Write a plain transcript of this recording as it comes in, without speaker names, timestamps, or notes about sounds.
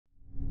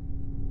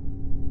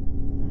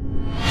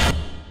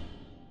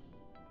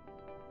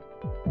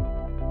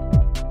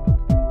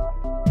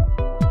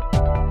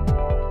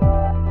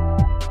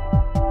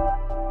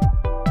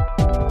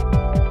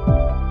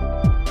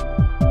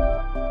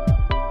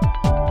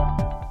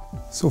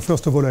So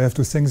first of all, I have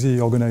to thank the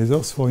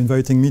organizers for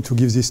inviting me to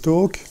give this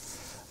talk.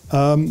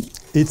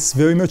 It's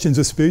very much in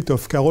the spirit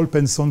of Carol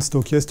Penson's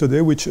talk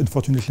yesterday, which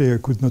unfortunately I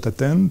could not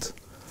attend.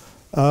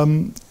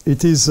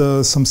 It is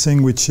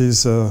something which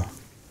is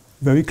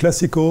very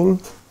classical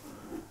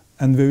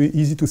and very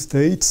easy to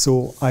state,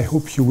 so I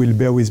hope you will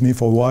bear with me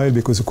for a while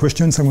because the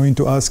questions I'm going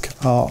to ask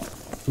are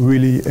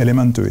really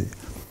elementary.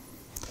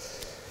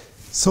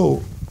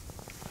 So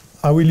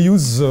I will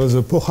use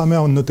the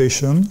Pochhammer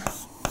notation.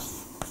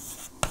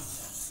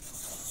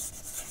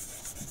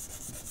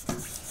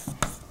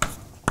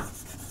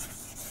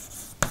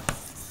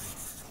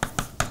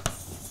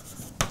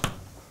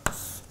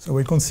 So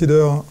we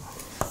consider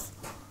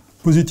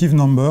positive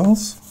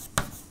numbers.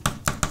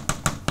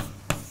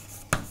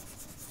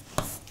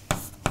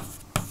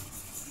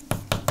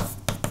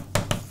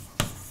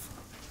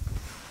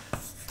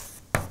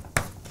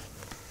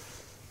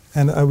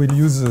 And I will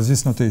use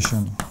this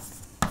notation.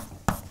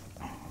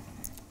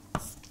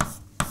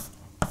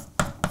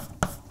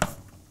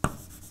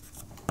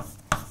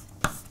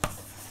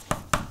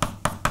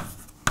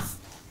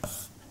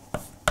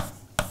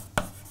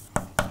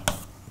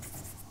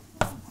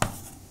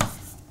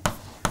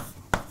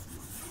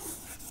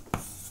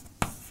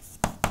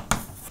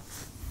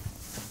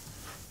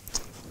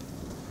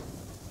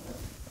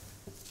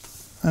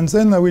 And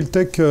then I will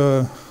take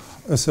a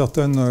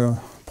certain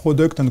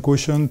product and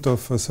quotient of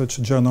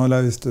such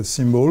generalized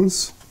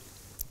symbols.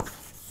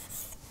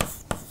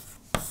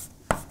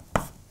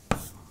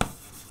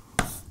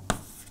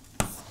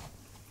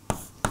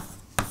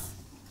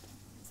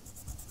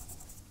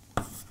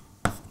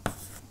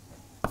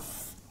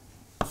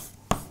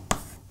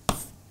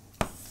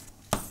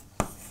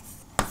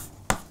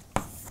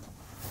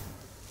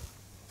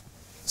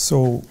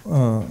 So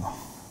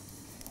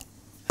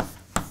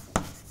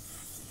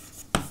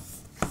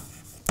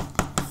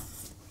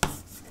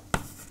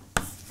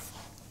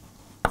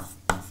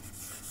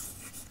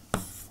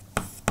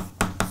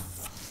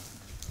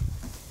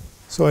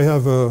So I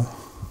have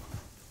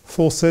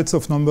 4 sets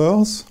of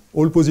numbers,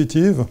 all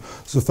positive.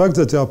 The fact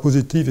that they are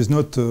positive is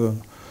not a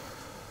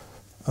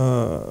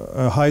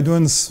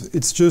hindrance.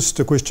 It's just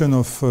a question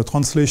of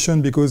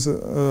translation because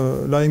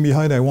lying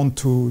behind, I want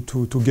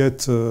to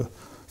get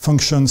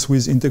functions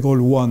with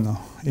integral 1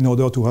 in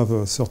order to have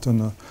a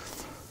certain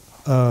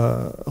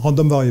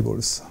random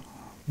variables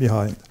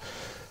behind.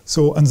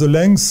 So, and the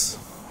length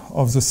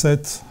of the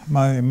set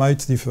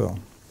might differ.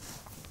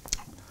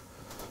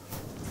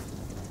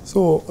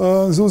 So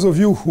those of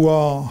you who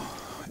are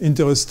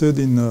interested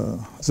in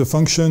the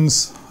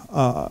functions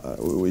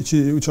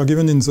which are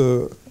given in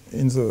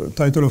the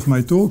title of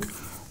my talk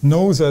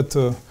know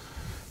that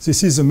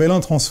this is the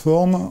Mellin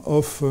transform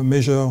of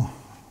Meijer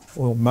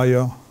or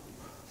Meijer,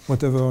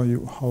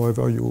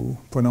 however you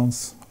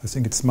pronounce. I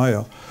think it's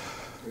Meijer.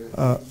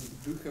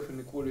 Do you have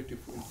an equality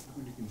for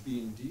including B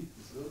and D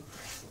as well?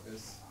 So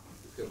S,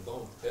 you can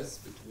bound S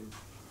between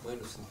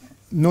minus and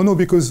No,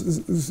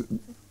 because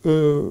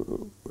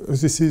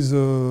this is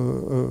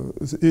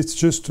it's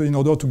just in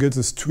order to get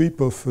the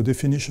strip of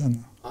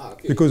definition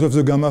because of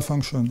the gamma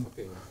function.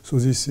 Okay. So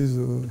this is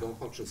gamma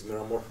function is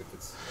meromorphic.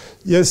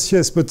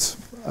 Yes, but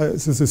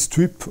there's a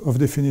strip of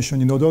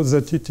definition in order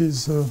that it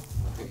is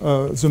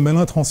the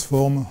Mellin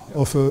transform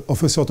of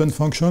a certain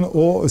function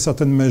or a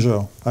certain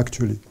measure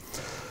actually.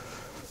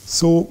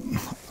 So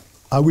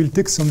I will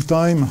take some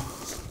time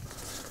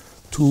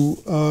to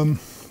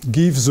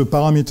give the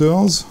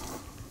parameters.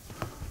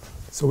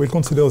 So we'll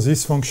consider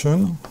this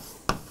function.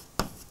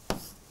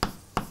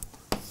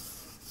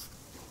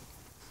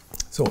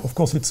 So of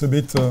course it's a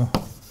bit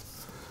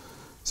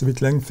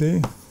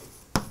lengthy.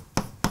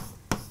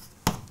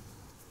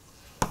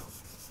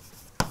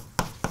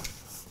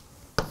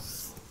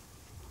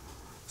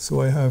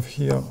 So I have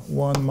here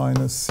 1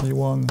 minus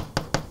C1,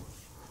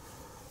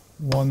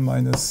 1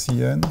 minus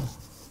Cn,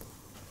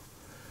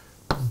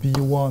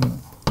 B1,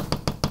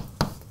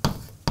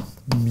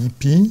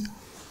 Bp.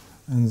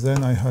 And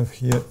then I have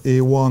here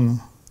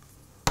A1,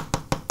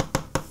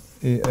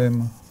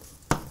 AM,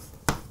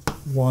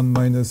 1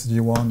 minus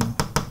D1,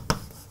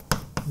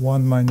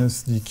 1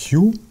 minus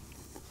DQ.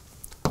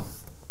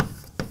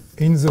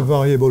 In the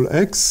variable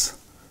x,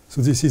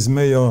 so this is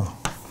Meijer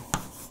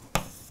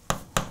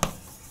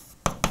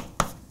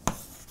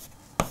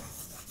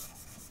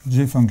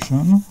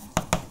G-function,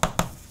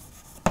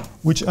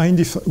 which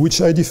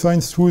I define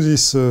through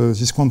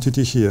this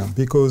quantity here,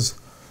 because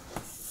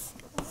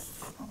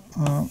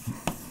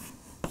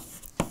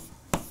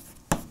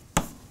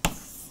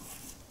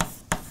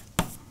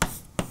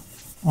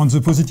on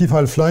the positive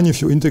half line,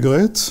 if you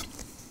integrate,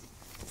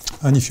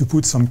 and if you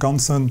put some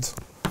constant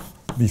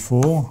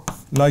before,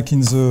 like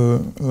in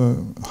the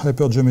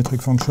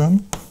hypergeometric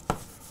function,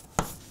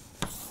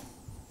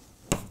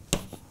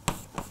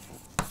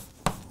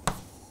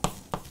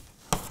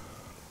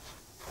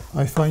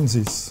 I find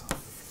this.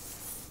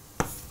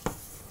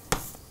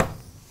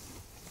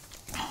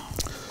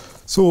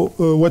 So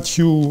what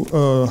you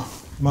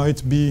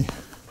might be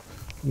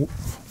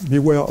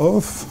aware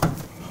of,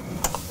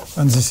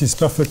 and this is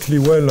perfectly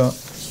well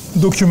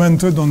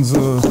documented on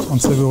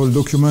several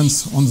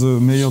documents on the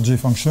Meijer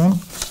G-function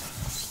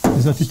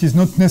is that it is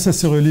not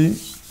necessarily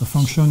a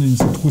function in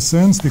the true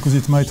sense because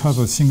it might have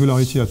a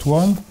singularity at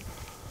 1.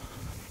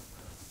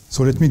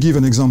 So let me give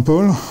an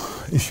example.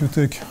 If you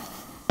take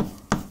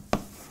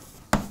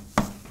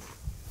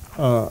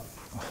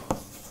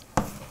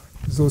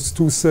those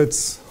two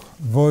sets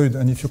void,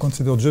 and if you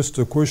consider just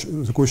the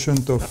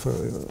quotient of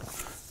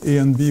A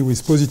and B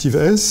with positive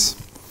S,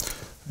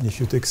 and if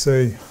you take,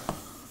 say,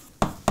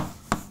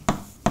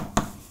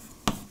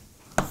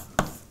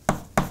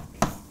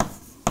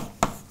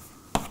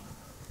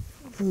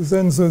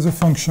 then the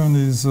function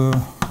is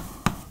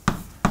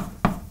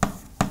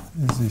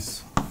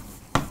this.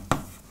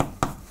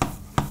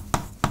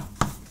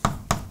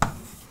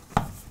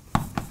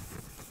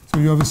 So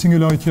you have a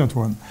singularity at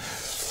 1.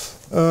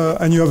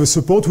 And you have a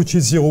support which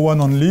is 0,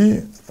 1 only.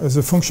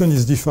 The function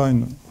is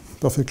defined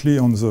perfectly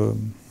on the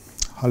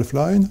half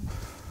line,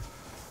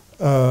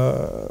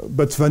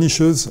 but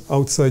vanishes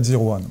outside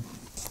 0, 1.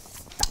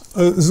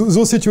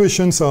 Those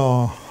situations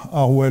are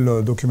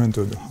well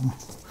documented.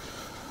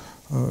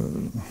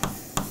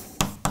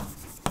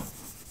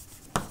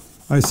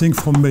 I think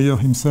from Meijer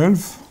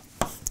himself.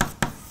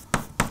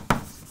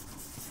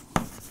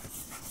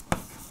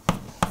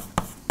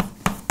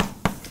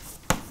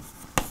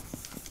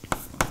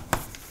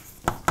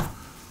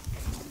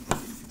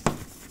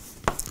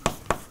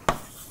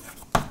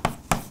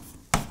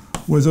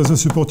 Whether the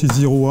support is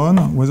 0,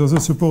 1, whether the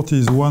support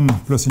is 1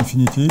 plus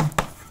infinity.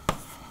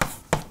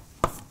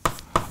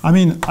 I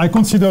mean, I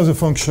consider the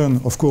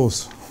function, of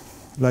course,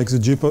 like the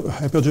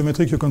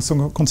hypergeometric, you can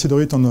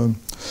consider it on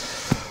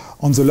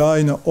the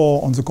line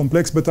or on the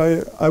complex, but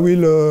I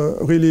will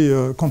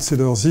really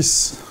consider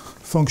this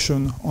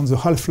function on the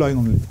half line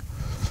only.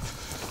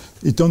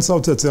 It turns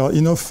out that there are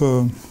enough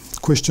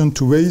questions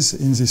to raise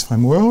in this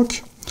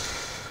framework.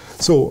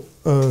 So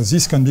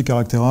this can be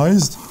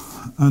characterized.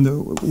 And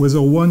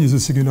whether 1 is a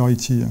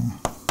singularity.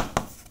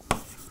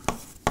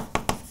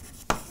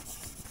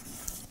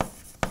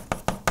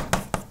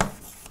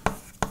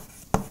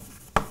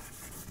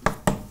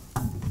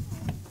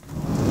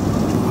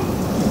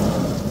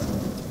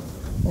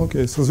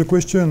 Okay, so the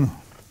question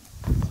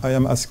I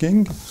am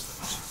asking,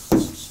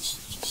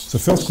 the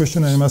first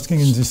question I am asking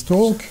in this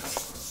talk,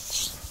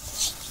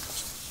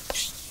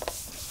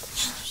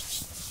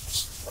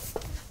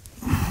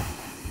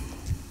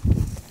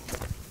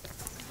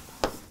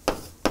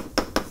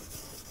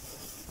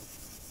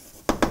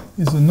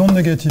 is the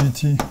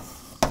non-negativity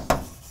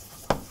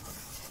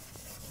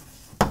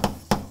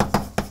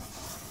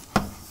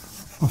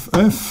of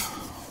f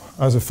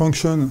as a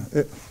function,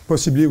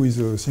 possibly with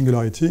a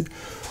singularity,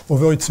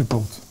 over its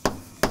support.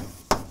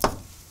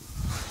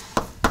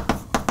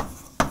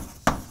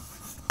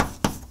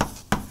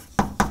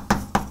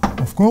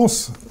 Of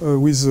course,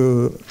 with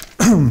the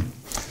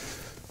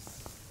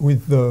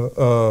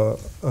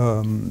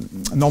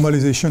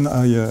normalization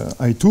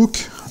I took,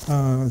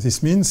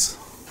 this means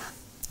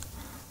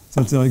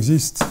that there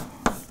exists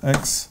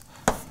x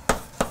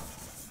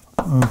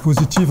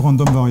positive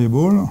random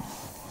variable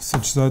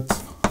such that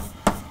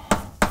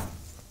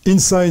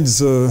inside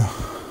the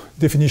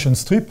definition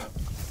strip,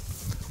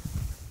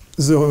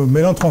 the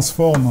Mellin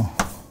transform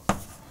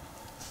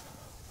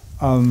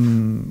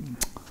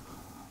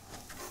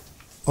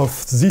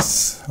of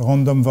this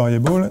random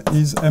variable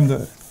is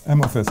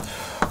m of s.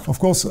 Of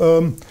course,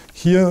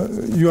 here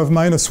you have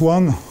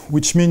 -1,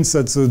 which means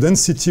that the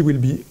density will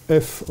be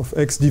f of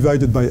x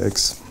divided by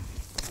x.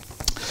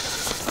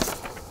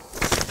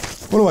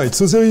 All right,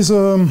 so there is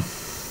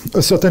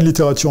a certain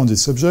literature on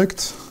this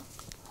subject.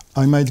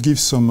 I might give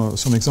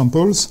some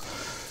examples.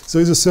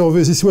 There is a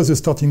survey. This was the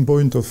starting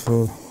point of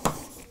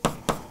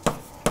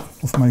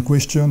my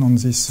question on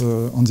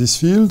this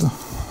field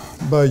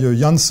by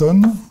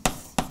Jansson,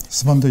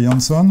 Svante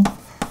Jansson.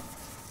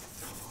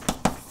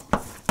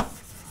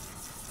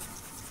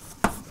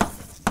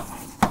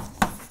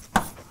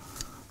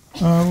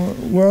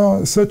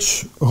 Where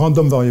such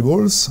random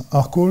variables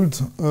are called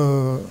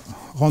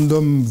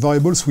random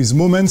variables with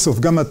moments of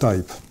gamma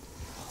type.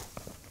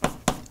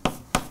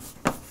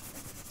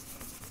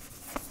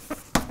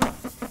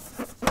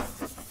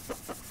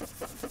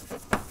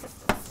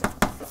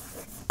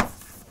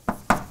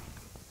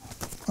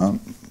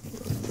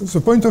 The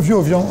point of view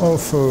of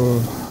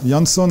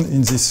Jansson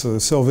in this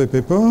survey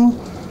paper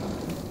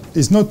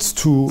is not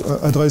to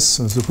address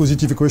the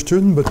positive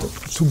question, but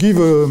to give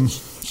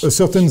a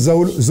certain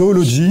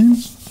zoology,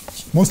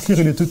 mostly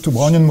related to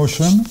Brownian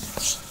motion,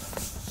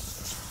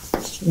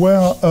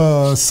 where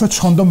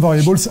such random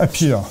variables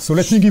appear. So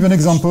let me give an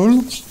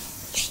example,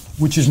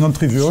 which is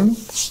non-trivial,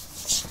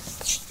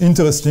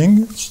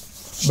 interesting,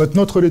 but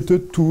not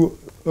related to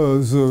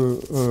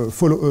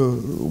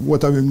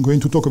what I'm going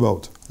to talk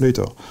about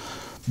later.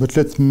 But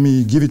let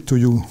me give it to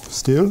you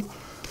still.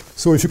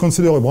 So if you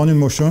consider a Brownian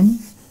motion,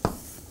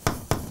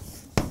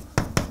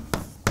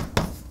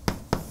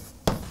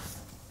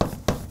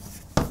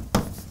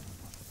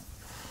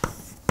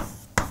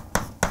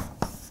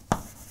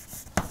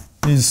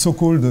 is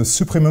so-called a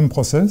supremum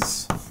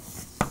process.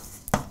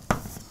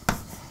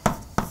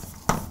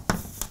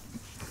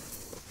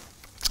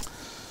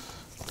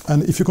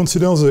 And if you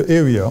consider the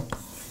area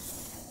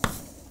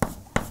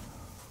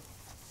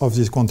of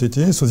this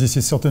quantity, so this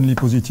is certainly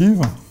positive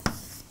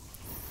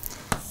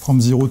from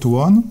 0 to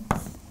 1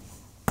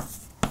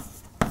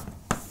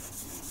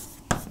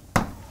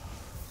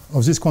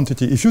 of this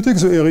quantity. If you take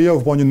the area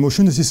of Brownian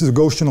motion, this is a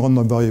Gaussian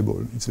random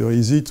variable. It's very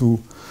easy to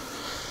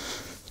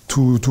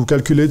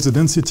calculate the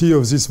density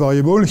of this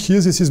variable. Here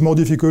this is more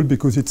difficult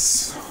because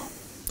it's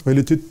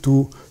related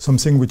to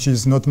something which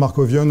is not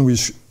Markovian,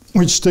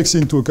 which takes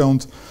into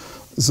account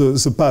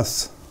the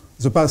path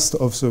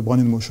of the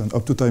Brownian motion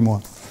up to time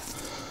 1.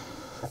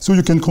 So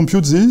you can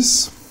compute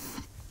this,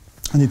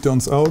 and it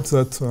turns out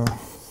that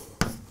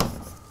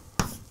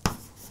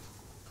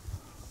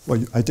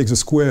well, I take the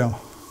square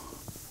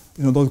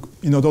in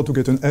order to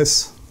get an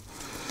S.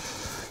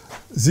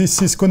 This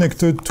is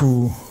connected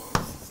to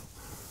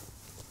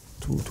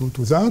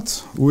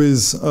that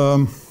with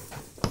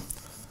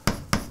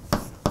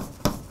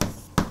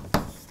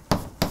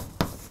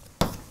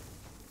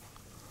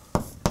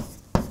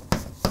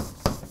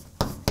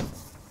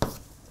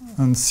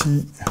and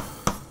C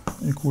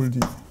equal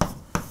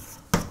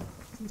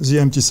the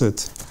empty set.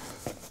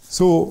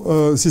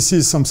 So this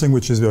is something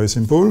which is very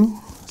simple.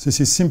 This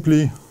is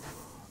simply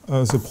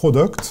the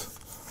product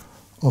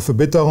of a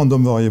beta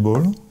random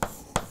variable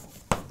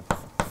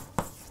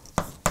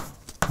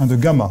and a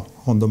gamma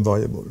random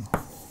variable.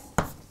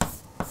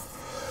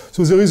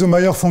 So there is a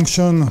Meijer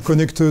function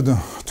connected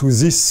to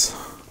this,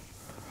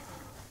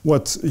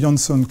 what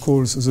Janssen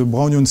calls the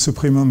Brownian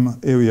supremum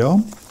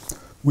area,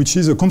 which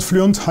is a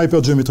confluent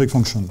hypergeometric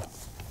function.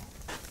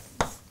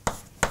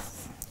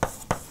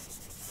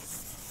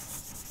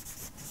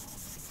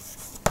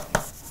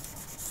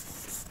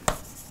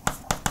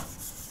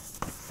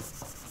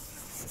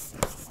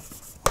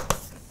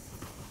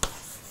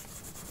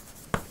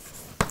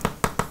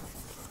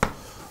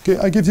 Okay,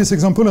 I give this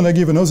example and I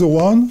give another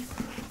one,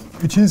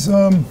 which is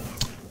a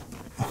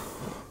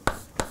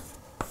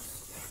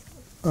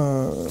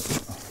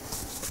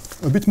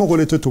bit more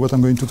related to what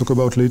I'm going to talk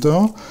about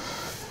later.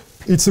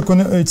 It's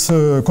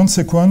a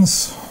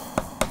consequence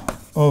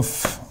of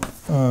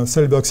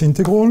Selberg's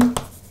integral,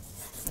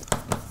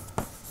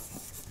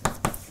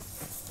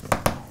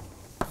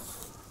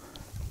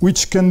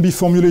 which can be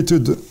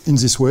formulated in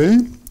this way.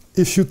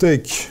 If you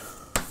take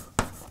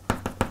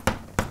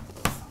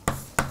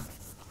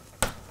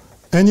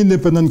n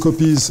independent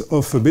copies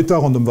of a beta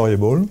random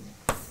variable,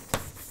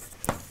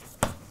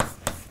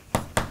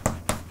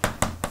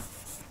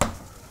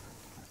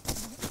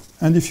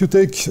 and if you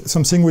take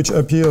something which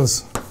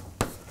appears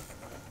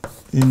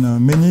in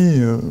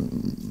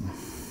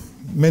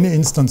many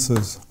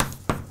instances,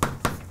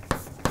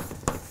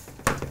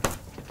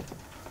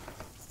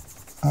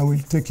 I will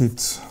take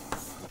it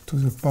to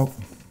the power.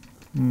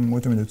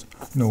 Wait a minute.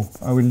 No,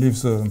 I will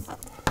leave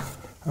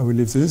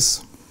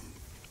this.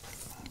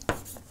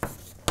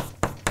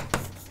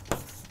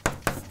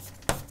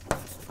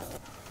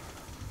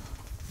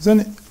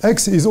 Then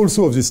x is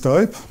also of this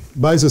type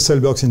by the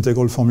Selberg's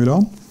integral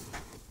formula.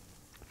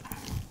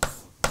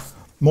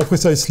 More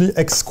precisely,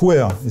 x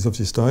squared is of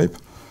this type,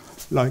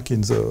 like in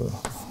the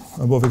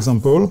above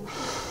example,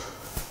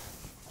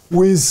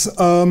 with,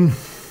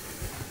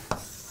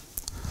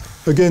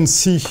 again,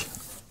 C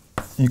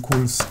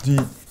equals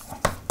the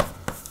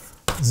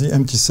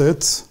empty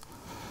set,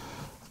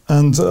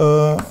 and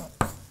A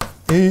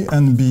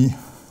and B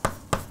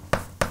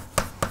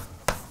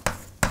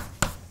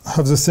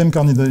have the same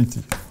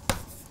cardinality.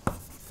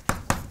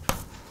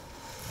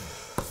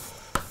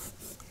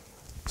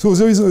 So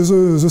there is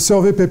the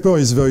survey paper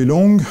is very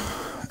long.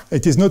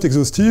 It is not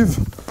exhaustive.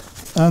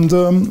 And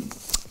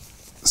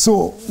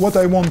so what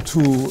I want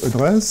to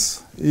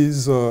address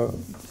is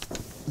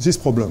this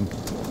problem.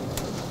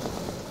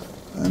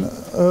 And,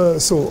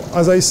 so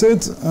as I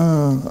said,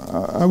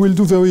 I will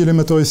do very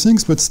elementary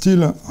things, but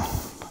still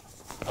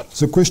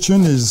the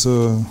question is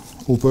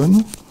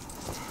open.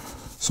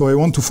 So I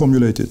want to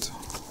formulate it.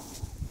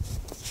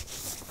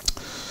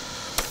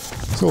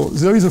 So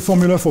there is a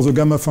formula for the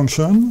gamma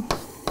function.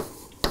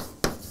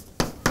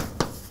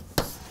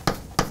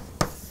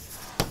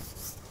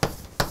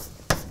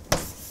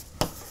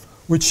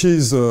 Which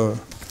is,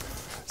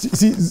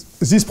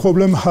 this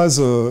problem has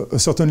a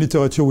certain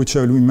literature which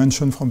I will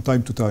mention from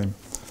time to time,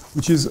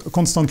 which is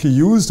constantly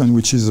used and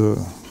which is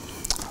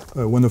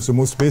one of the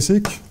most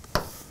basic.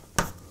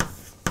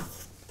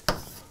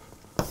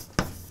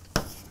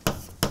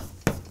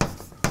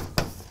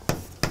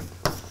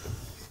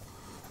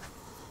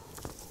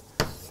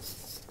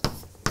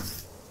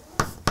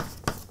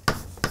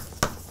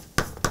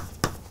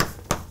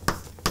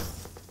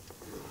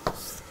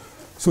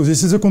 So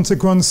this is a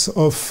consequence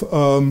of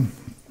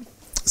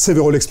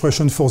several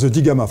expressions for the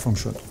d gamma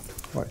function.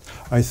 Right.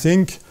 I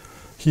think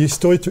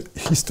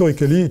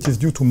historically it is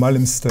due to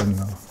Malmsten.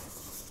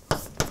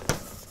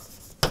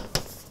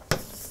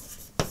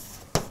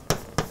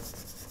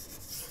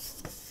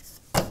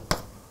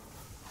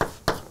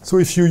 So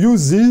if you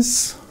use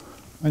this,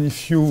 and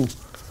if you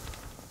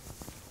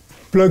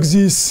plug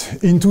this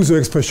into the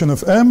expression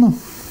of M,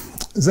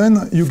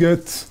 then you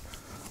get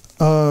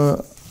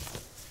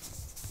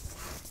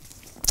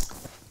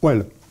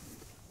well,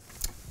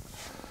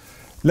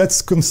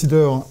 let's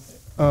consider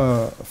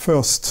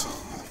first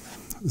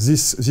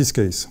this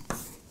case.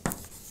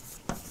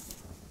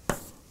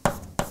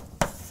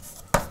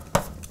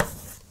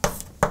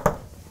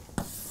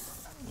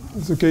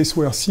 The case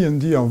where C and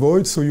D are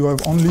void, so you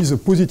have only the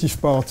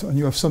positive part, and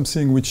you have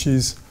something which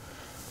is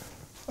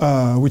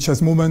which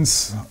has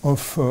moments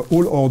of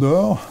all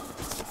order.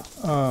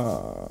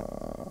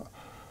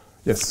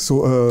 Yes,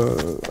 so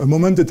a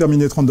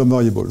moment-determinate random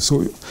variable.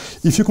 So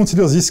if you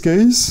consider this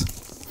case,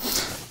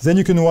 then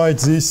you can write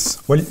this.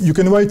 Well, you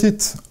can write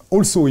it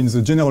also in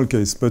the general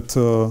case, but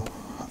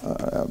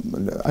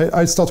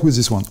I'll start with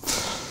this one.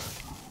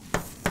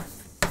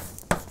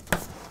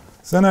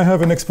 Then I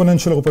have an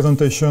exponential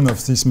representation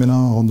of this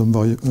Mellin random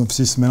of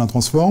this Mellin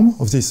transform,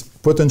 of this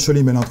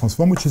potentially Mellin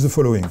transform, which is the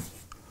following.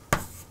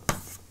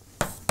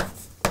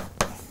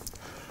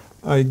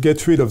 I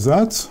get rid of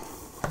that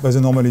by the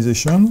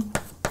normalization.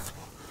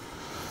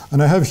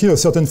 And I have here a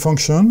certain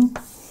function.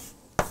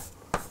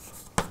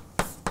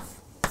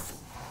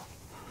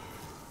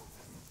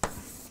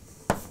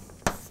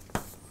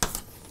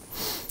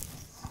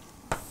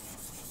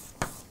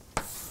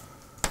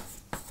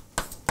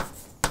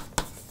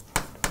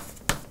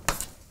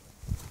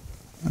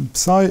 And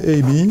psi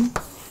AB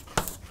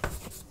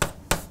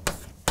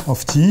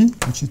of t,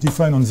 which is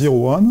defined on 0,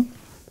 1,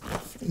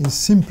 is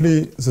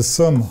simply the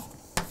sum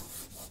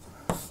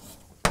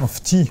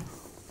of t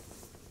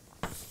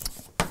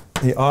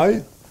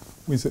AI,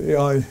 with the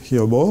AI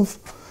here above,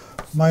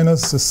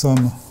 minus the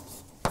sum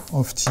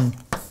of t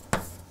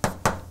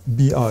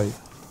BI.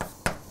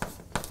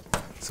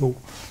 So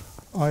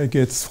I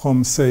get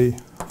from, say,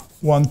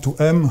 1 to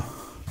m,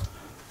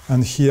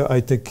 and here I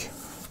take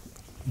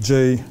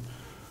j,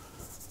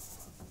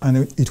 and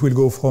it will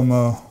go from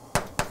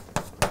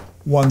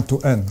 1 to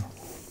n.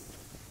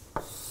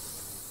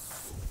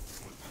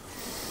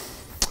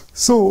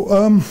 So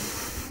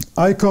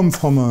I come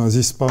from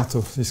this part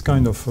of this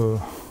kind of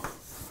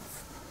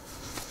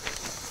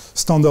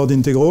standard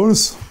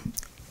integrals.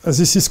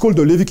 This is called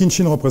the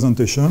Levi-Kinchin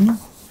representation.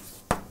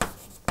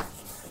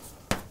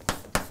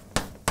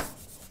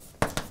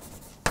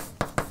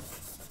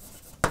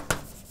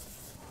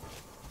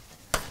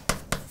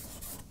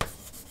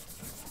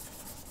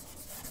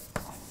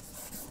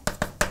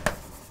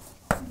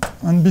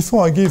 And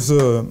before I give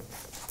the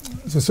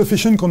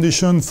sufficient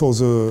condition for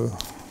the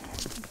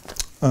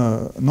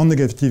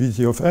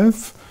non-negativity of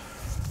f,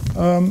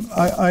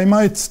 I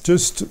might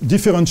just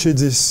differentiate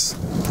this.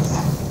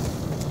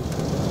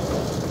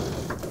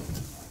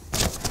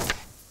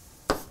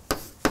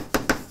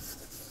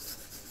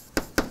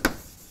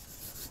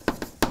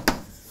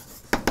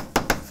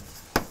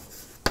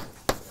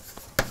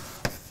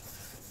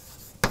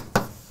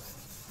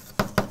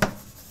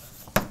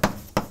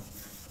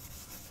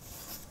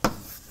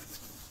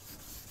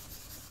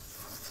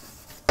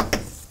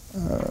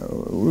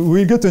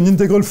 We get an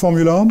integral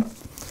formula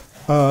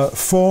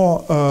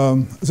for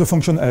the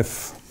function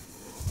f,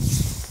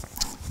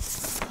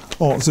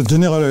 or the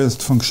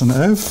generalized function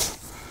f.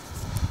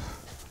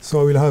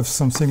 So we'll have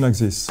something like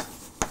this.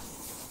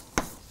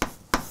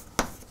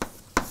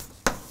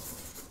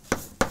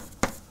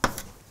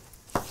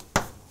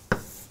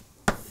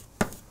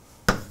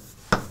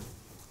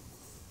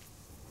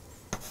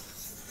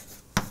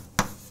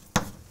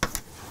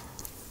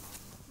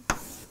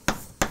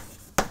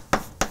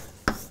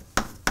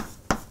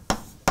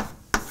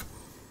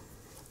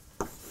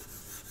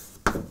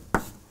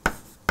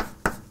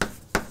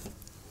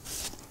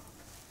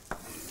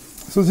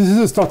 So this is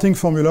a starting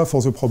formula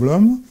for the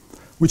problem,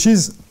 which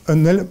is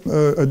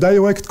a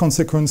direct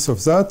consequence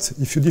of that.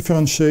 If you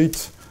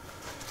differentiate,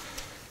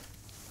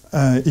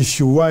 if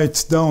you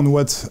write down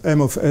what m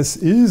of s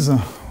is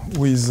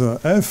with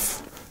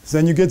f,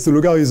 then you get the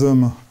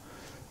logarithm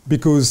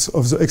because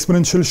of the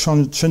exponential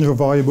change of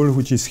variable,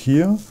 which is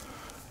here.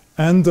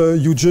 And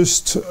you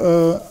just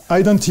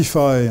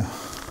identify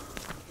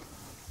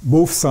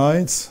both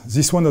sides.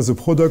 This one as a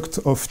product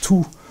of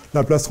two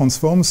Laplace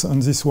transforms,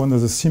 and this one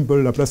as a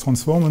simple Laplace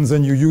transform, and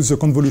then you use the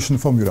convolution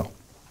formula.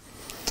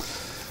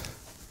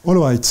 All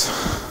right,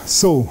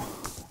 so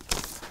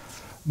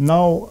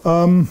now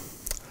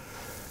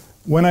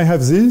when I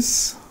have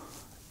this,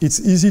 it's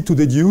easy to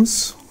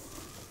deduce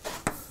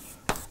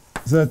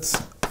that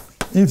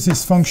if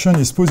this function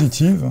is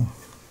positive,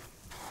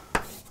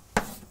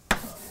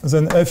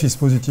 then f is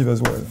positive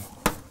as well.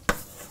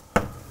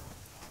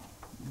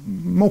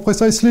 More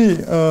precisely,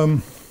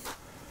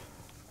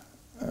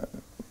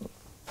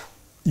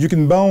 you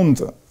can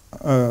bound,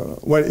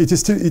 well, it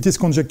is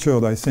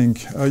conjectured, I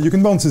think. You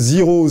can bound the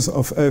zeros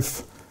of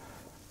f,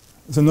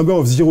 the number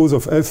of zeros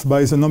of f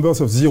by the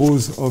numbers of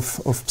zeros of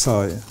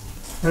psi.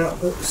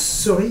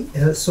 Sorry,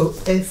 so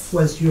f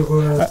was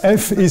your...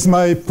 f is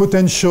my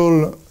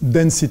potential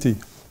density,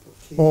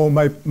 or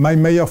my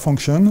Meijer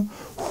function,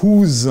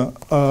 whose...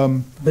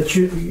 but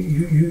you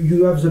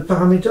have the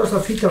parameters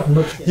of it or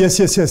not yet? Yes.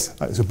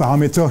 The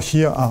parameters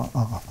here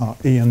are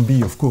a and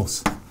b, of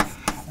course.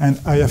 And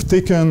I have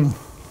taken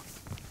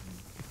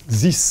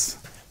this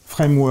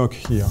framework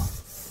here.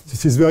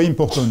 This is very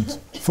important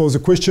for the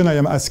question I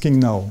am asking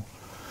now.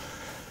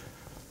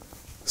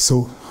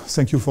 So,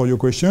 thank you for your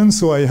question.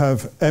 So I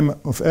have m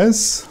of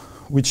s,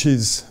 which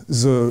is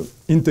the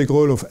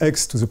integral of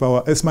x to the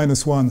power s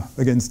minus 1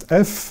 against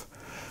f.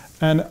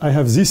 And I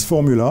have this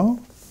formula,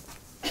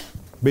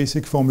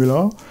 basic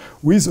formula,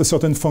 with a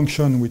certain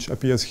function which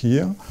appears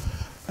here.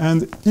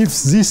 And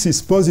if this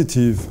is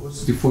positive...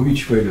 For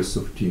which values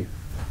of t?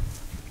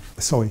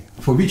 Sorry.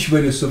 For which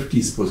values of t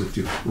is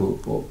positive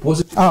or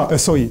positive?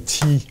 Sorry,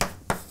 t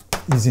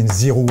is in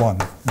 0, 1.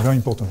 Very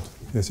important.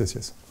 Yes, yes,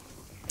 yes.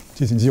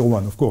 T is in 0,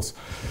 1, of course.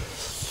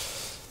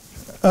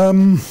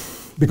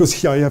 Because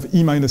here I have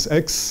e minus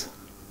x,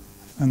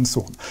 and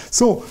so on.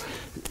 So,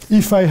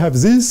 if I have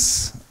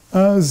this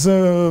as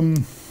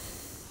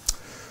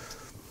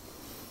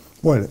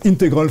well,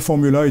 integral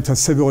formula, it has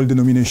several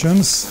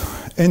denominations,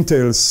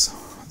 entails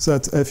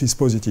that f is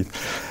positive.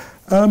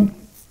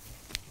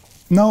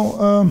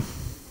 Now,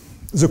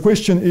 the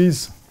question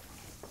is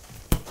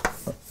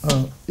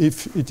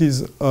if it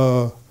is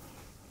a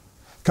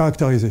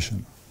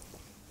characterization.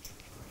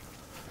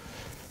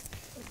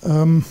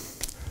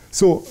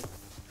 So,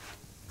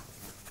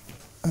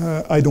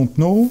 I don't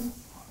know.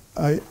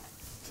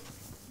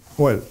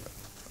 Well,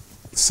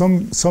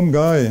 some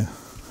guy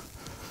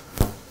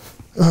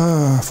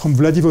from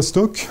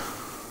Vladivostok,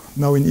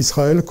 now in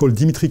Israel, called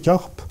Dimitri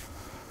Karp,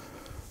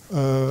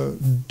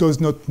 does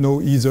not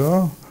know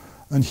either,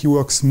 and he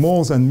works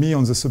more than me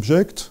on the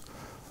subject.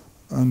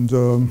 And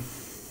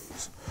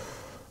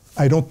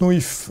I don't know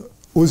if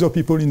other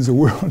people in the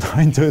world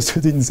are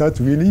interested in that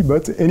really,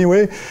 but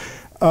anyway,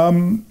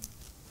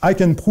 I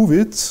can prove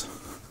it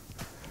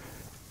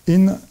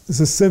in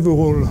the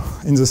several,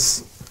 in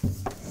this,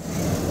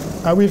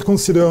 I will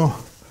consider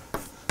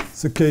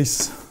the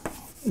case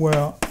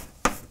where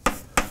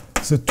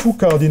the two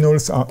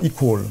cardinals are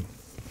equal.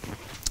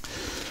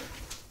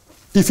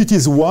 If it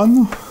is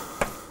 1,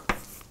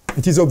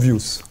 it is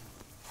obvious.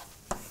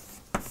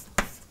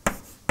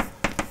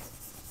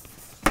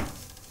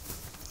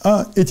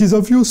 It is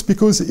obvious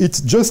because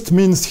it just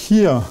means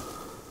here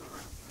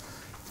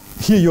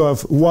you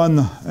have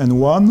 1 and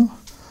 1,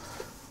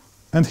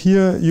 and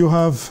here you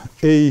have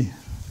A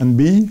and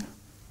B,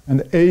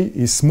 and A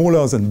is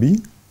smaller than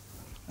B,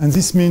 and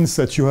this means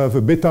that you have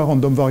a beta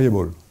random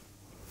variable.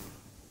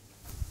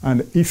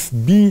 And if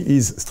B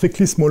is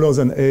strictly smaller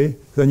than A,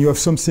 then you have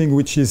something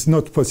which is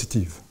not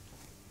positive.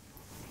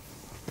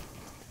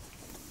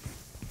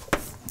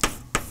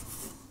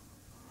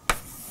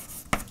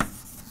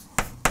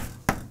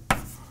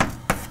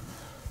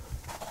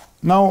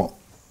 Now,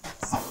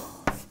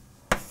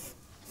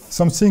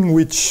 something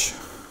which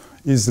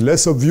is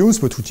less obvious,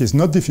 but which is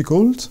not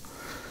difficult,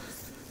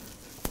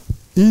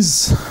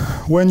 is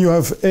when you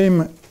have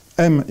m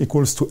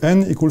equals to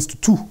n equals to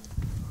 2.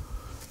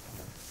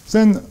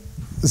 Then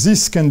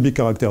this can be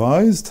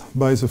characterized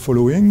by the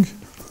following.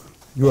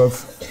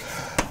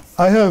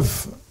 I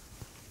have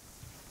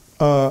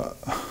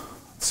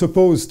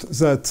supposed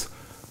that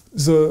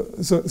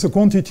the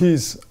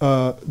quantities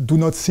do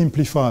not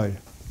simplify,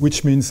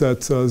 which means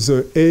that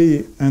the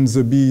A and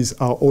the B's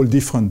are all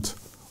different.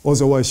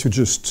 Otherwise, you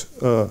just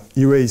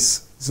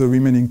erase the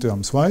remaining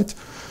terms, right?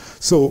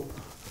 So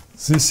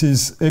this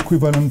is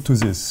equivalent to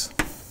this.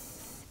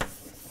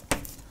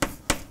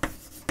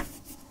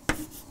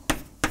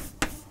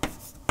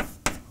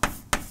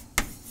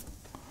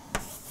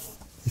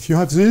 If you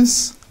have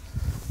this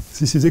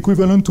is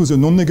equivalent to the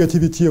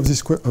non-negativity of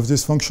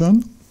this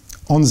function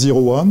on 0,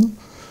 1.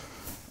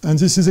 And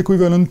this is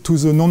equivalent to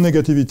the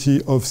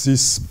non-negativity of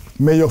this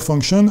Meijer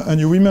function.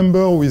 And you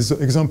remember with the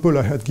example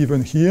I had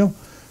given here,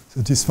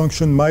 that this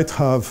function might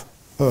have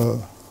a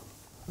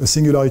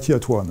singularity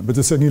at 1. But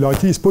the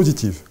singularity is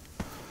positive.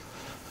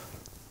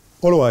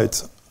 All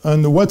right.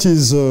 And what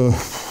is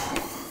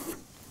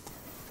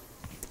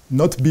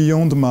not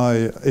beyond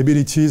my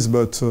abilities,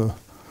 but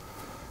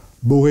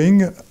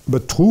boring,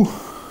 but true,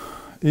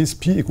 is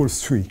p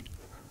equals 3.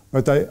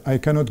 But I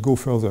cannot go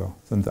further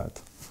than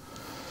that.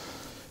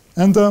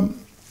 And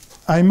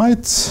I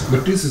might...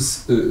 But this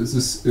is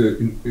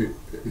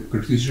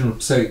constitution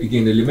of psi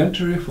again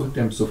elementary for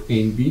terms of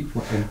A and B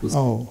for n plus...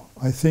 Oh,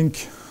 I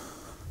think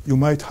you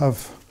might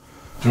have...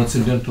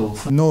 Transcendental...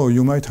 No,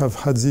 you might have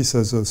had this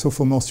as a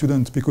sophomore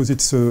student because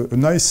it's a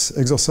nice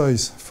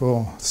exercise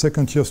for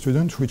second-year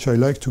students, which I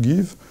like to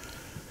give.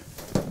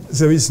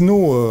 There is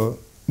no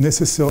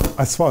necessary,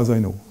 as far as I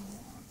know,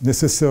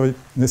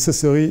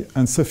 necessary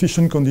and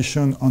sufficient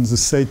condition on the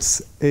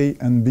sets A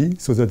and B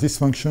so that this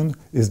function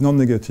is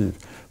non-negative.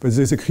 But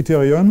there's a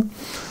criterion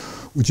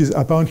which is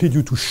apparently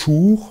due to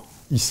Schur,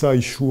 Issa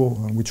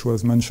Schur, which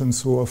was mentioned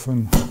so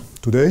often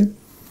today,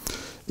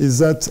 is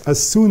that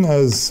as soon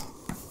as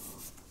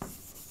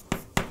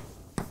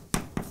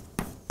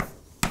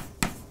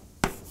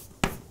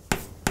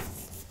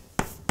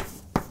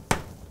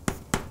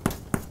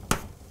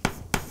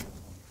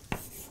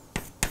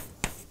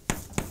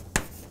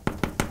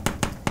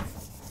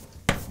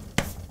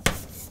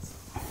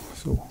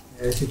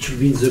It should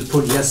be in the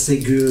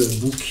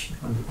Poliasege book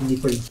on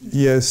inequality.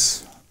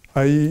 Yes,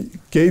 I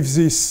gave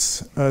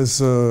this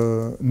as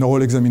an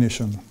oral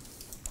examination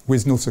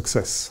with no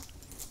success.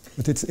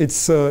 But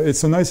it's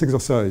a nice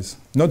exercise.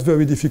 Not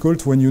very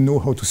difficult when you know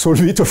how to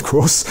solve it, of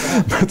course,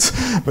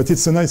 but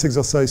it's a nice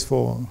exercise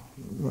for.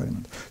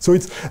 So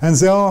and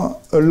there are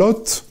a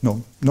lot,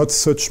 no, not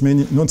so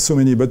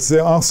many, but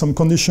there are some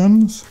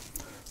conditions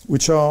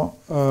which are.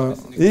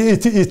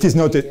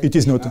 It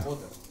is not.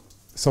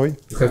 Sorry.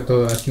 You have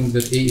to assume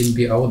that A and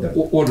B are ordered.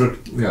 Ordered,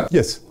 yeah.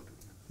 Yes.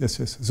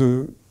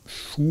 The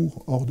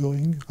Schur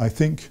ordering, I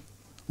think,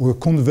 or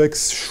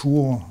convex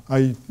Schur.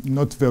 I'm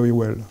not very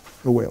well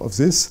aware of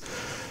this,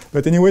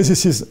 but anyway,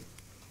 this is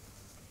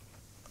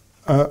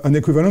an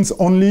equivalence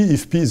only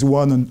if P is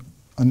 1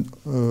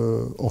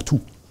 or 2.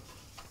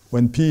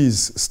 When P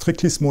is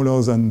strictly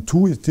smaller than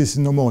 2, it is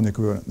no more an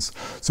equivalence.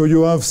 So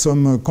you have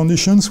some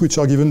conditions which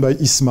are given by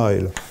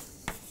Ismail,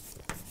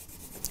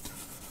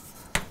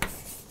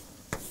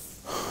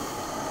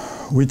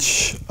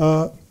 which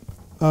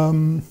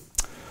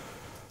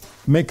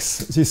makes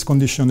this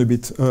condition a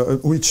bit,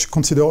 which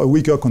consider a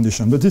weaker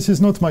condition. But this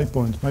is not my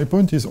point. My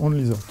point is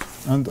only that.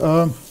 And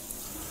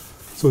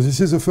so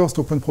this is the first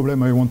open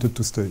problem I wanted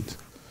to state.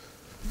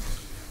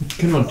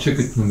 Can one check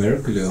it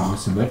numerically or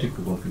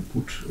mathematically? One can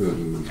put.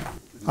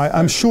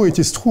 I'm sure it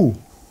is true.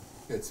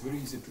 Yeah, it's very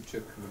easy to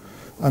check.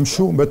 I'm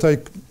sure, but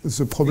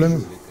the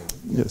problem.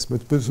 Yes,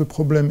 but the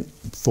problem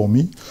for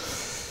me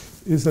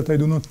is that I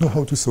do not know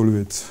how to solve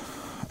it.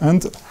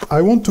 And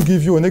I want to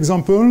give you an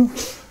example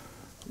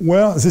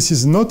where this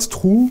is not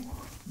true,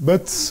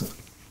 but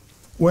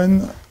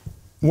when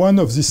one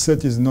of this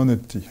set is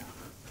non-empty.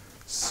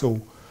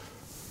 So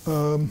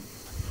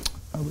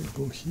I will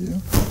go here.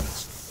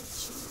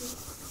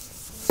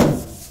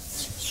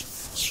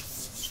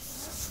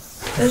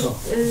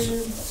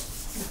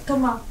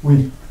 Thomas,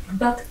 Oui.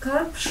 but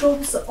curve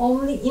shows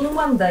only in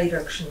one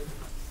direction.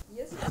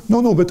 Yes?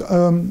 No, but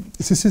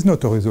this is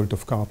not a result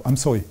of carp. I'm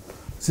sorry.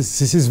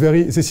 This is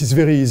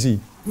very easy.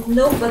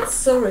 No, but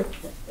sorry.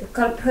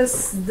 Curve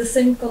has the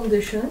same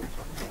condition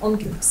on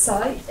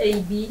psi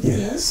A, B, E.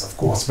 Yes, of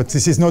course. But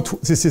this is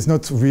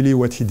not really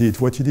what he did.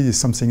 What he did is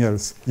something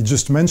else. He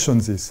just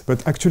mentioned this.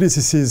 But actually,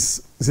 this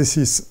is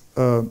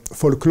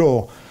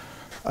folklore.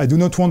 I do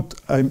not want.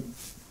 I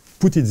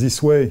put it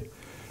this way.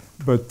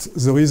 But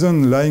the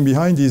reason lying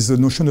behind is the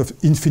notion of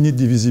infinite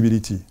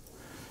divisibility.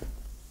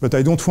 But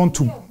I don't want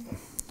to.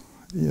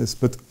 Yes,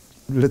 but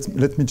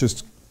let me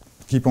just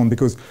keep on,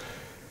 because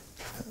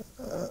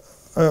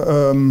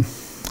a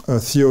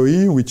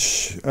theory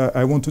which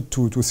I wanted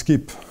to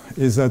skip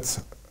is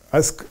that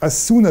as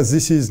soon as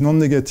this is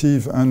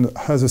non-negative and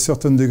has a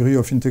certain degree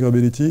of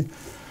integrability,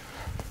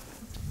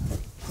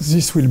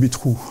 this will be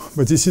true.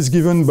 But this is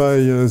given by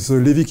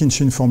the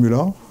Lévy-Khinchine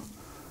formula.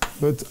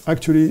 But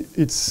actually,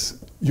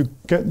 you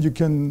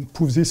can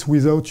prove this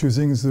without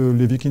using the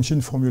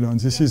Lévy-Khinchine formula, and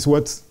this is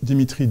what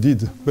Dimitri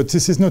did. But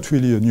this is not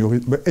really a new.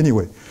 But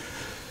anyway,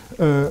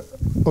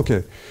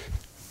 okay.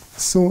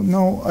 So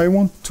now I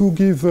want to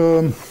give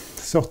a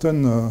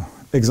certain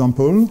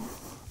example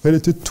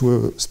related to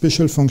a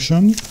special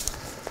function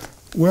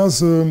where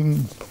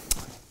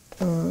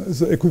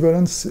the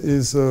equivalence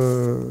is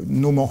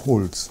no more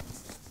holds.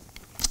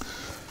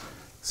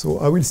 So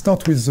I will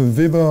start with the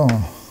Weber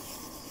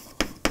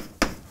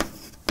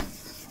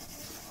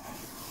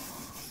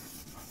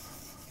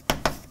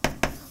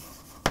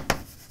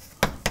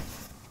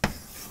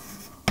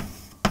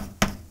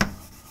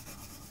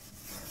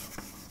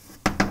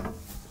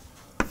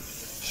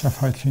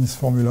Schaff-Heitlin's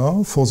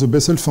formula for the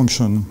Bessel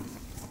function.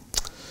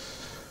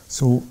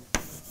 So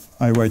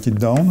I write it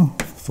down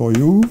for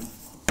you.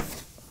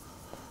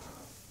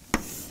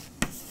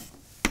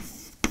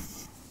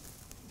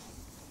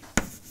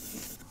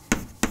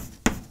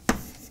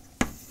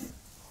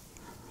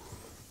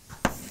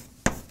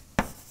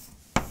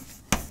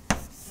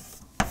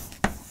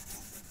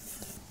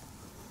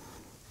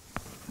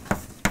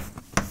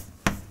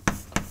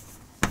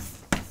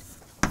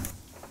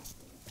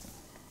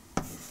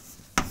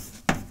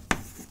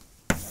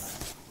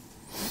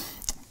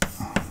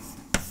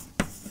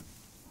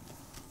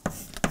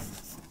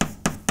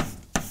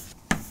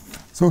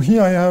 So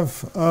here I have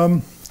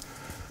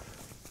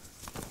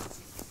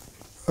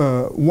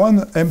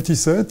one empty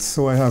set.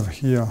 So I have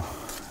here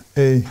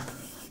A,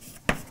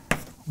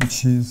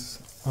 which is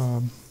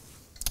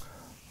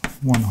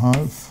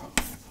 1/2,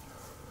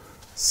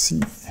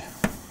 C,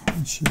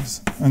 which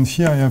is, and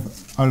here I have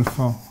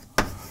alpha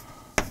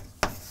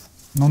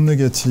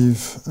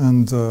non-negative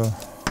and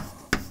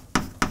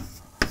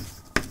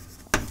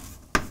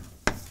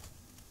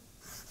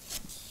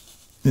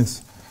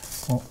yes,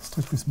 oh,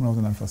 strictly smaller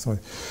than alpha, sorry.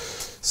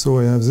 So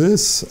I have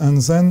this, and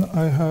then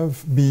I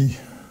have B,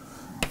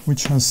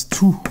 which has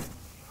 2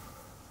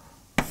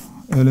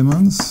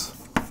 elements,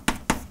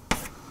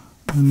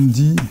 and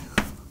D,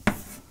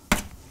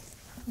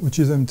 which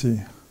is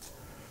empty.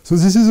 So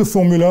this is a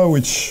formula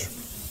which,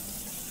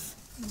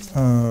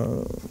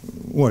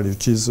 well,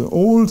 it is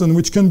old and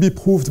which can be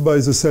proved by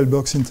the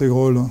Selberg's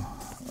integral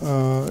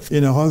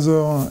in a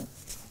rather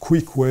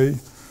quick way.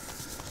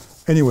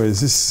 anyway,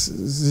 this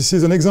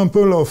is an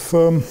example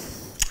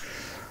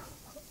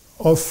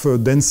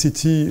of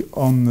density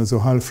on the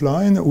half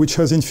line, which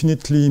has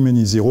infinitely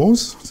many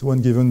zeros, the one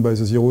given by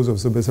the zeros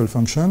of the Bessel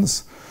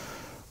functions,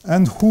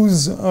 and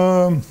whose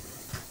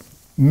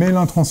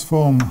Mellin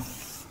transform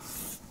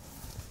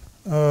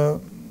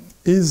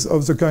is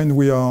of the kind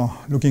we are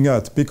looking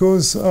at,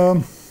 because,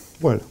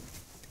 well,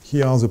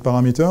 here are the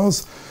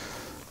parameters.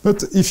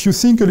 But if you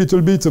think a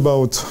little bit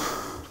about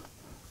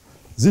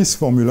this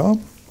formula,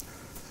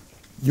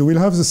 you will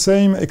have the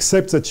same,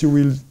 except that you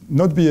will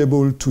not be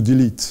able to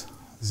delete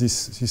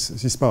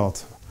this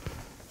part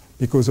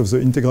because of the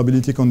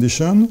integrability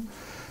condition.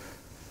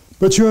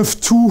 But you have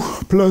 2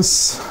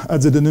 plus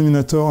at the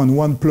denominator and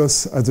 1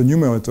 plus at the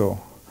numerator.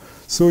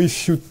 So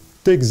if you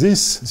take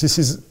this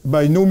is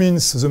by no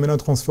means the Mellin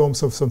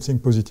transforms of something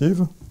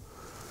positive.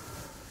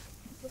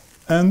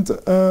 And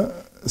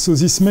so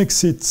this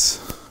makes it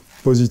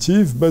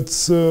positive, but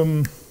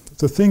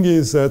the thing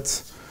is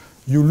that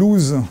you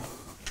lose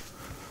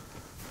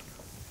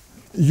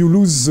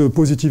the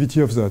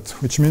positivity of that,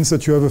 which means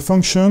that you have a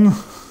function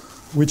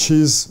which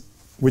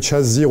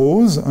has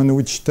zeros and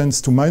which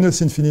tends to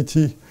minus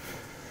infinity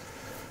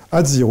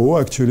at 0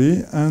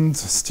 actually, and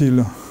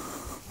still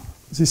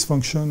this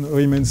function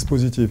remains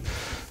positive.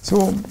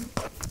 So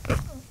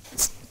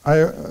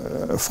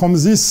from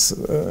this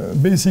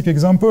basic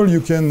example,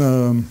 you can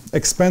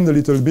expand a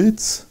little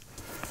bit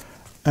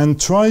and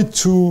try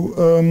to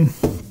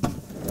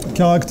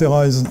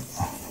characterize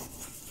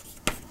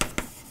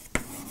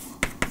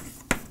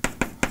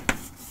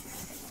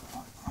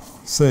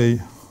say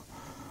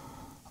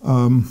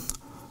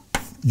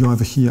you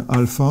have here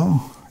alpha,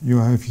 you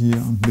have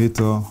here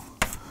beta,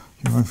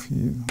 you have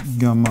here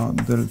gamma,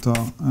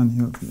 delta, and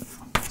you have here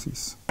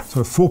this.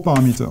 So 4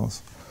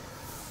 parameters.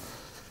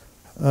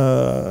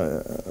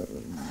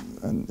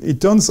 And it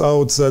turns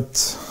out that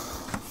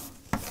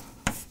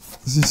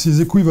this is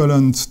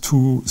equivalent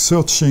to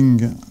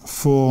searching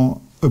for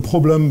a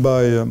problem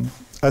by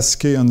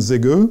Aske and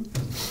Zege.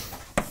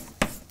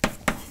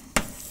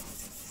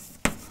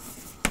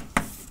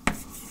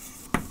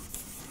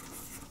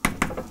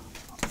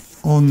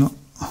 On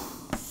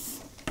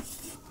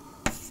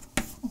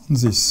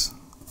this.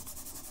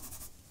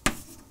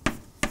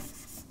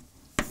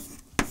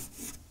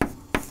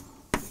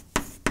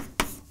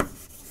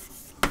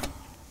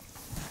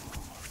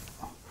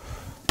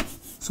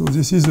 So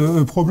this is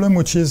a problem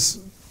which is,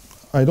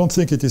 I don't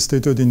think it is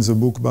stated in the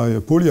book by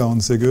Polya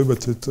and Zege,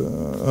 but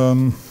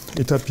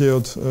it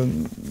appeared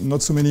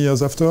not so many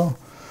years after.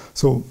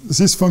 So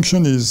this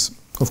function is,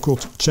 of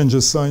course,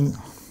 changes sign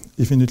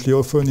infinitely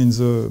often in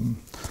the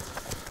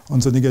on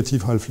the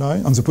negative half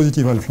line, on the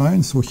positive half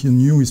line. So here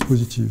nu is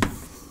positive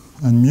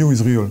and mu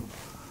is real.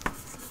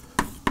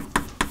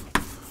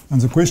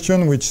 And the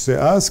question which they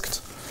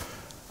asked,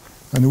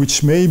 and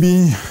which may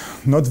be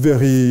not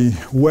very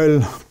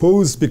well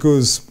posed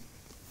because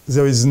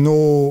there is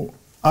no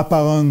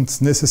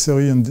apparent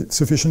necessary and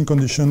sufficient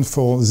condition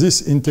for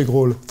this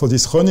integral, for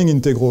this running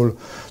integral,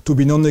 to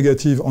be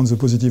non-negative on the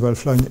positive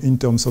half line in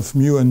terms of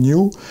mu and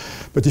nu.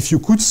 But if you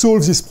could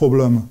solve this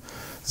problem,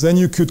 then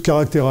you could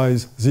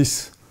characterize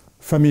this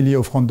family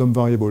of random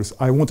variables.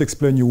 I won't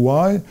explain you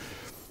why.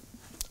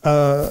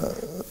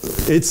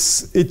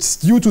 It's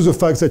due to the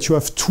fact that you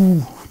have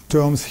 2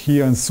 terms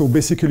here, and so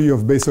basically you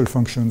have Bessel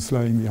functions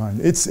lying behind.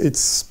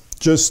 It's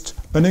just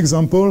an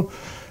example,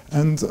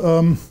 and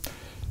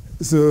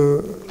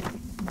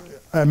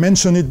I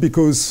mention it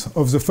because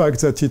of the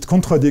fact that it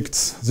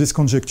contradicts this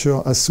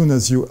conjecture as soon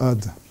as you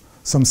add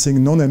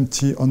something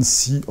non-empty on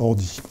C or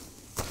D.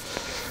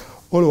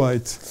 All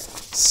right,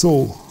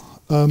 so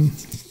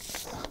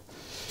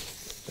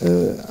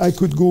I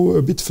could go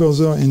a bit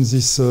further in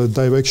this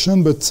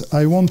direction, but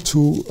I want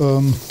to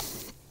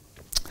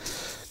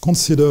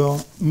consider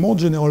more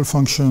general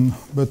function,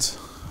 but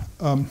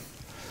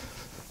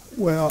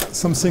where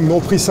something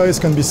more precise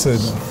can be said.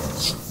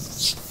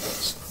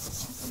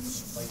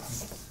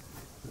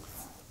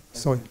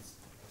 Sorry.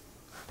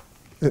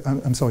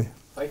 I'm sorry.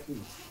 5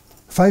 minutes.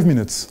 5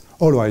 minutes.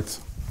 All right.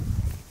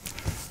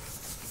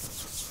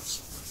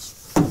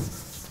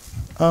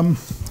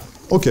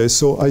 Okay,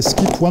 so I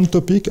skipped one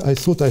topic. I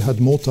thought I had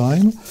more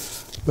time,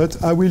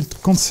 but I will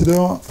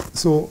consider,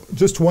 so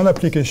just one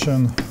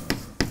application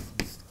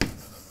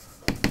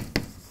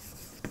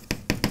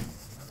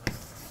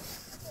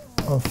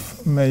of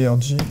Meijer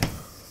G.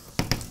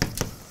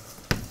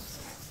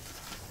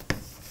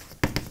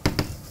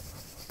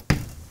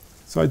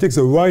 So I take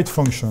the right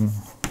function.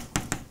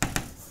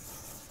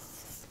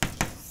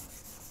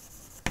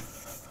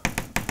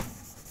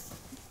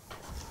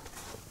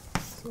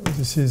 So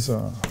this is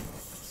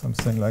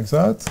something like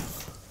that.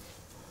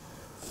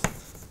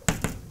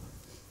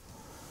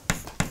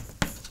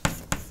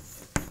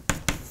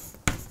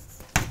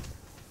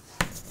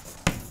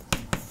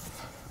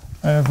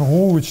 I have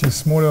rho which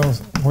is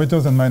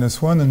greater than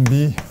 -1, and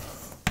B,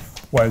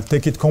 well,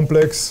 take it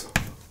complex.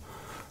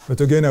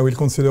 But again, I will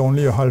consider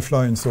only a half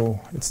line, so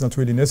it's not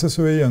really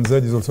necessary, and Z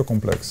is also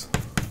complex.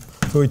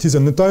 So it is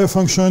an entire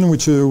function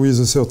which with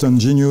a certain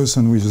genus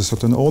and with a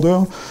certain order,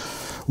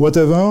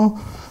 whatever.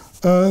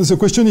 The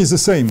question is the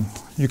same.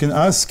 You can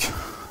ask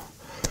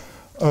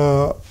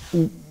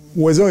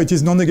whether it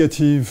is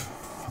non-negative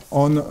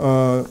on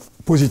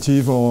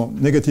positive or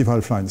negative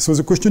half-line. So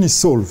the question is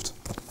solved.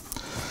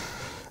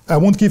 I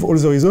won't give all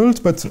the results,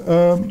 but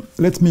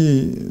let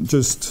me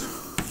just,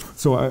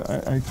 so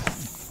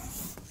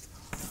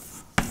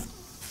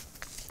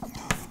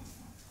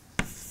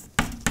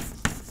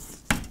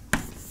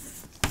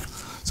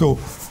so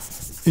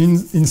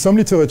in some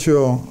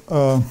literature,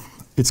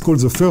 it's called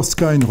the first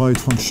kind right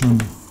function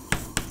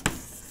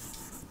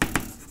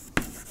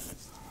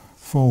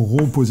for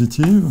rho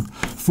positive.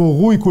 For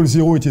rho equals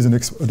 0, it is an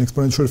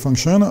exponential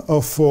function,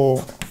 or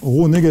for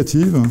rho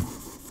negative,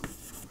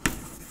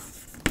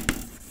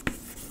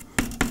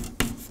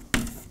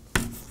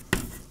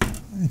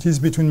 it is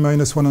between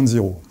 -1 and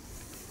 0.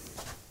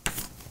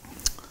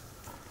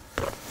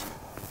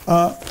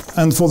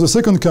 And for the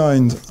second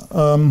kind,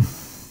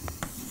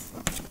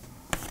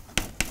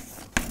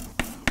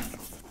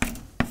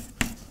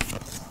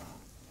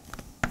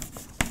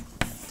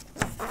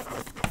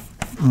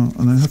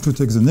 and I have to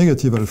take the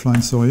negative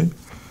half-line, sorry,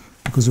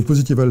 because the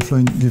positive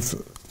half-line gives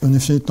an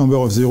infinite number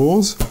of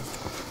zeros.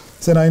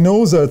 Then I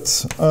know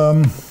that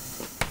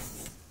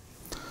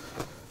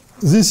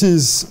this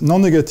is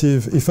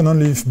non-negative if and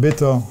only if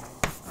beta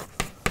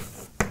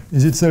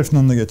is itself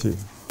non-negative.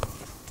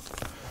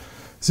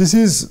 This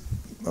is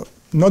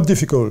not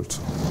difficult.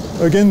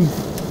 Again,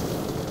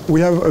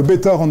 we have a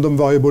beta random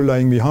variable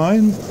lying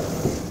behind.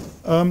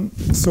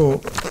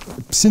 So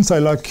since I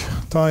lack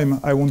time,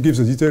 I won't give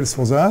the details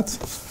for that.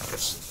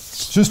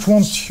 Just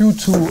want you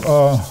to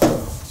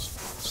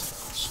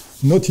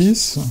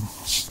notice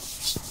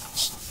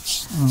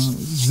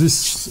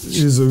this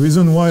is the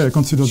reason why I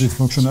consider this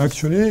function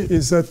actually,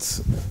 is that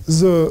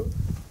the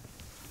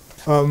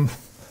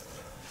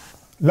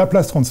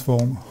Laplace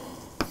transform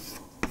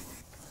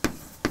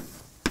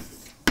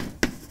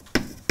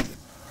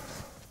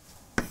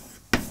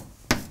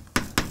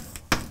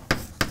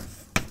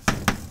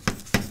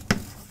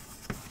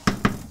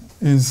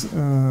is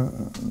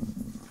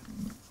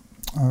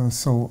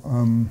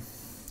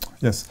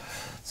yes,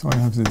 so I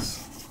have this.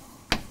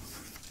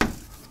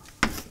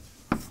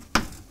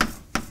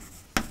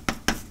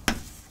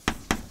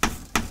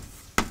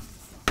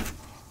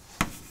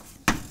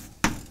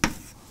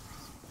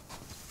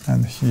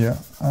 And here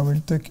I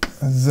will take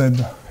a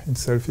z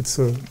itself. It's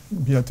a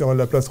bilateral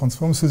Laplace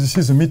transform. So this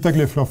is a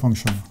Mittag-Leffler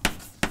function.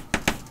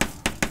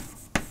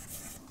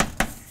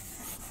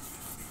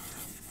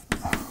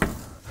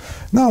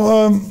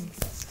 Now,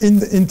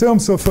 in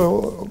terms of,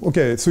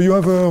 okay, so you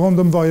have a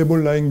random variable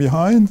lying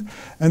behind,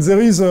 and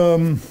there is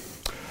a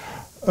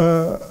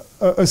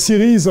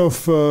series of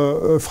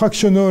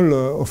fractional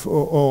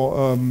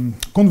or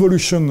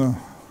convolution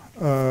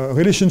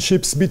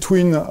relationships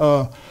between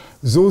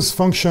those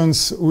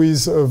functions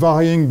with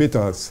varying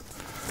betas.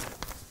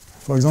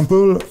 For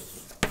example,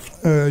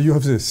 you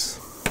have this,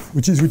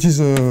 which is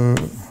a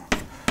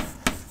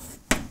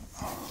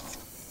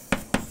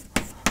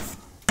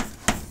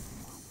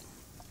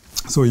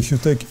so if you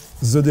take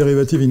the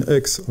derivative in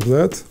x of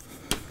that,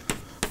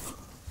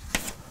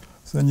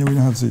 then you will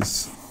have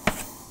this.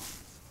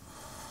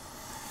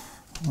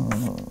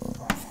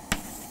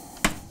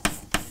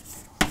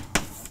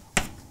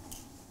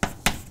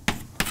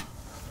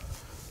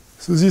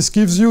 So this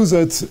gives you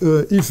that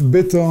if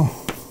beta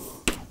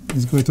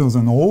is greater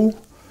than rho,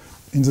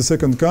 in the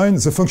second kind,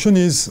 the function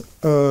is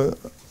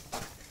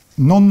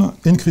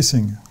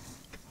non-increasing.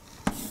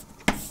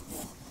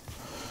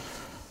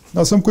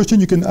 Now, some question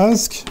you can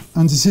ask,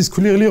 and this is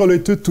clearly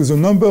related to the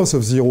numbers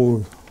of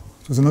zeros,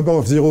 to the number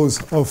of zeros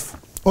of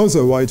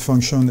other right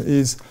function,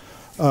 is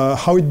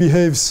how it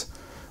behaves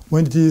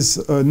when it is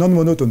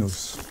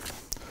non-monotonous.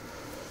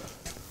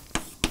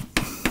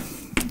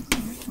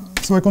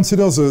 So I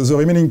consider the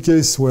remaining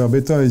case where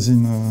beta is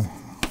in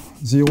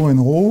 0 and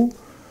rho,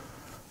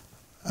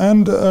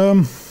 and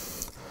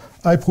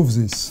I prove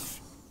this.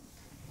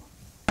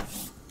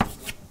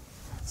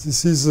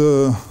 This is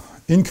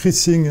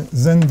increasing,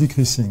 then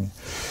decreasing.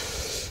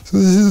 So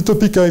this is a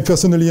topic I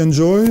personally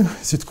enjoy.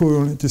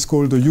 It is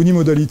called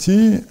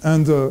unimodality,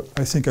 and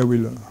I think I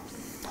will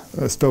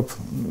stop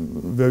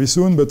very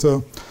soon, but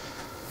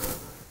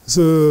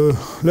the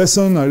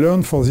lesson I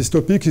learned for this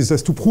topic is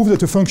that to prove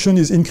that a function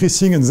is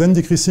increasing and then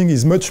decreasing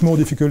is much more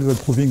difficult than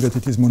proving that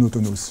it is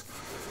monotonous.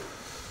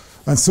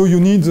 And so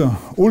you need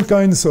all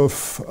kinds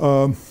of,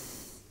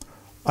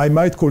 I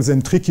might call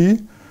them tricky.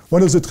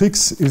 One of the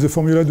tricks is the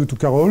formula due to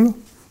Carroll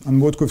and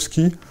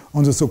Młodkowski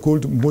on the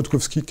so-called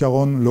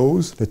Młodkowski-Caron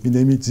laws, let me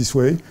name it this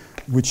way,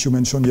 which you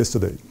mentioned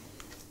yesterday.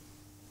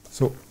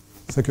 So,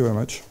 thank you very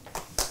much.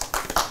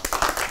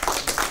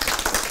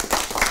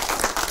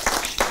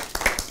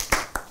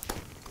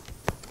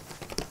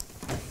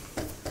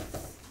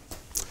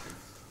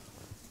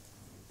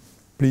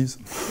 Please.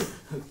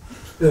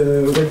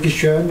 One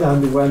question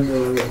and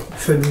one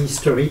funny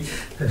story.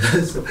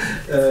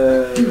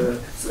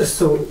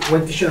 So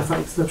one question,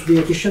 it's not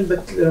really a question,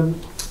 but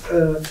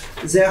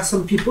there are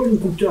some people in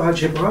computer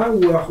algebra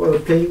who are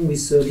playing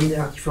with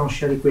linear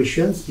differential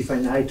equations,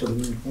 definite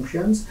logarithmic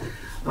functions,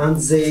 and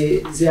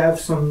they have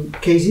some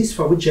cases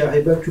for which they are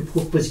able to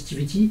prove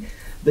positivity,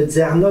 but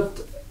they are not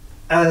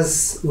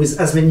with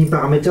as many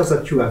parameters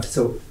that you have.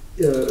 So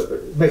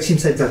Maxime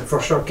said that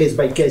for sure, case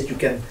by case, you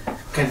can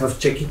kind of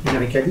check it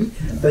numerically,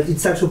 but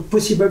it's also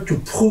possible to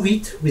prove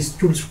it with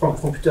tools from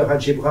computer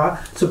algebra.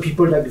 So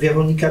people like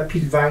Veronica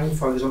Painlevé,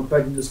 for example,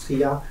 in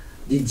Austria,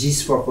 did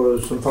this for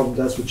some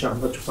formulas which are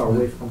not too far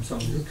away from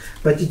some,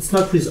 but it's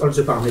not with all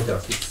the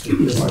parameters, it's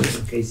in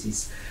some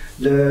cases.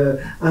 The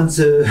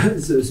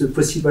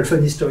possible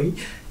funny story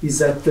is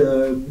that,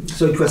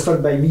 so it was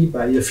told by me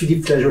by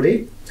Philippe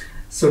Flageolet.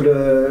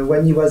 So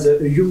when he was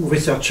a young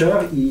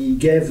researcher, he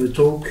gave a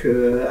talk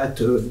at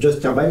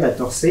Just Turbine at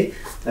Orsay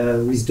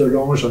with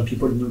Delange and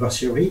people in the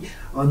nursery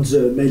on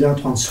the Mellin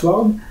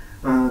transform.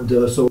 And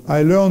so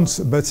I learned,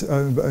 but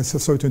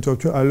sorry to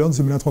interrupt you, I learned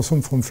the Mellin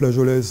transform from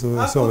Flageolet's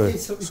survey. Okay,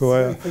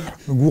 so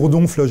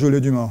Gourdon,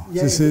 Flageolet, Dumas.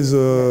 Yeah, this is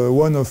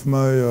one of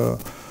my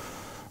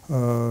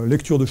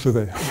lecture de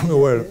chevet.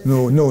 Well,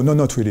 no,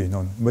 not really,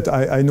 no. But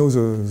I know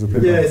the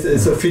paper.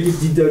 Yes, so Philippe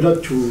did a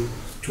lot to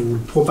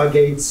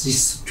propagate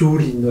this tool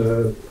in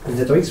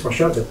networks for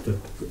sure, but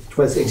it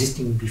was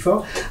existing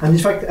before. And in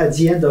fact, at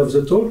the end of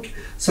the talk,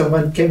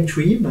 someone came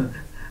to him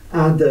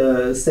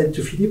and said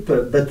to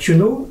Philippe, but you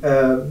know,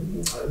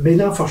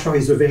 Mellin for sure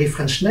is a very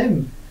French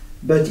name,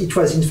 but it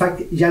was in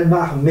fact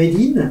Hjalmar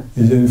Mellin.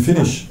 He's in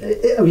Finnish.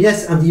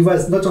 Yes, and he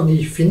was not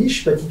only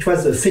Finnish, but it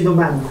was a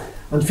phenomenon.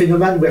 And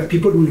phenomenon where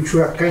people which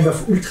were kind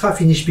of ultra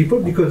Finnish people,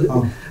 because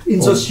in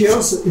those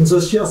years,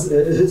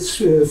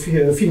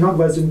 Finland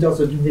was under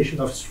the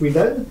domination of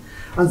Sweden,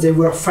 and they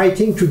were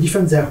fighting to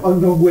defend their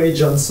own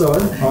language and so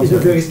on in a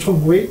very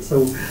strong way.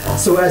 So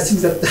I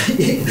think that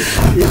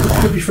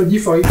it could be funny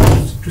for him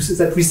to say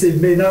that we say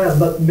Mellin and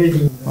not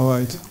Mellin. All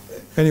right.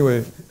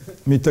 Anyway,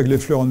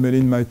 Mittag-Leffler and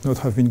Mellin might not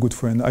have been good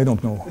friends. I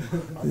don't know.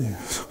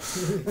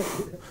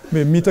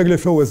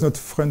 Mittag-Leffler was not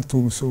friend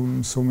to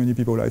so many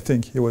people. I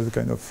think he was a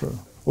kind of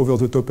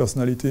over-the-top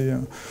personality.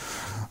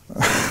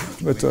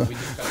 But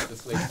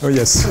oh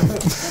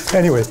yes.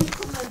 Anyway.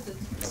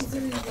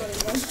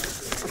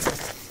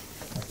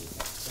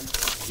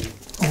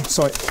 Oh,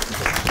 sorry.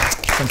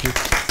 Thank you.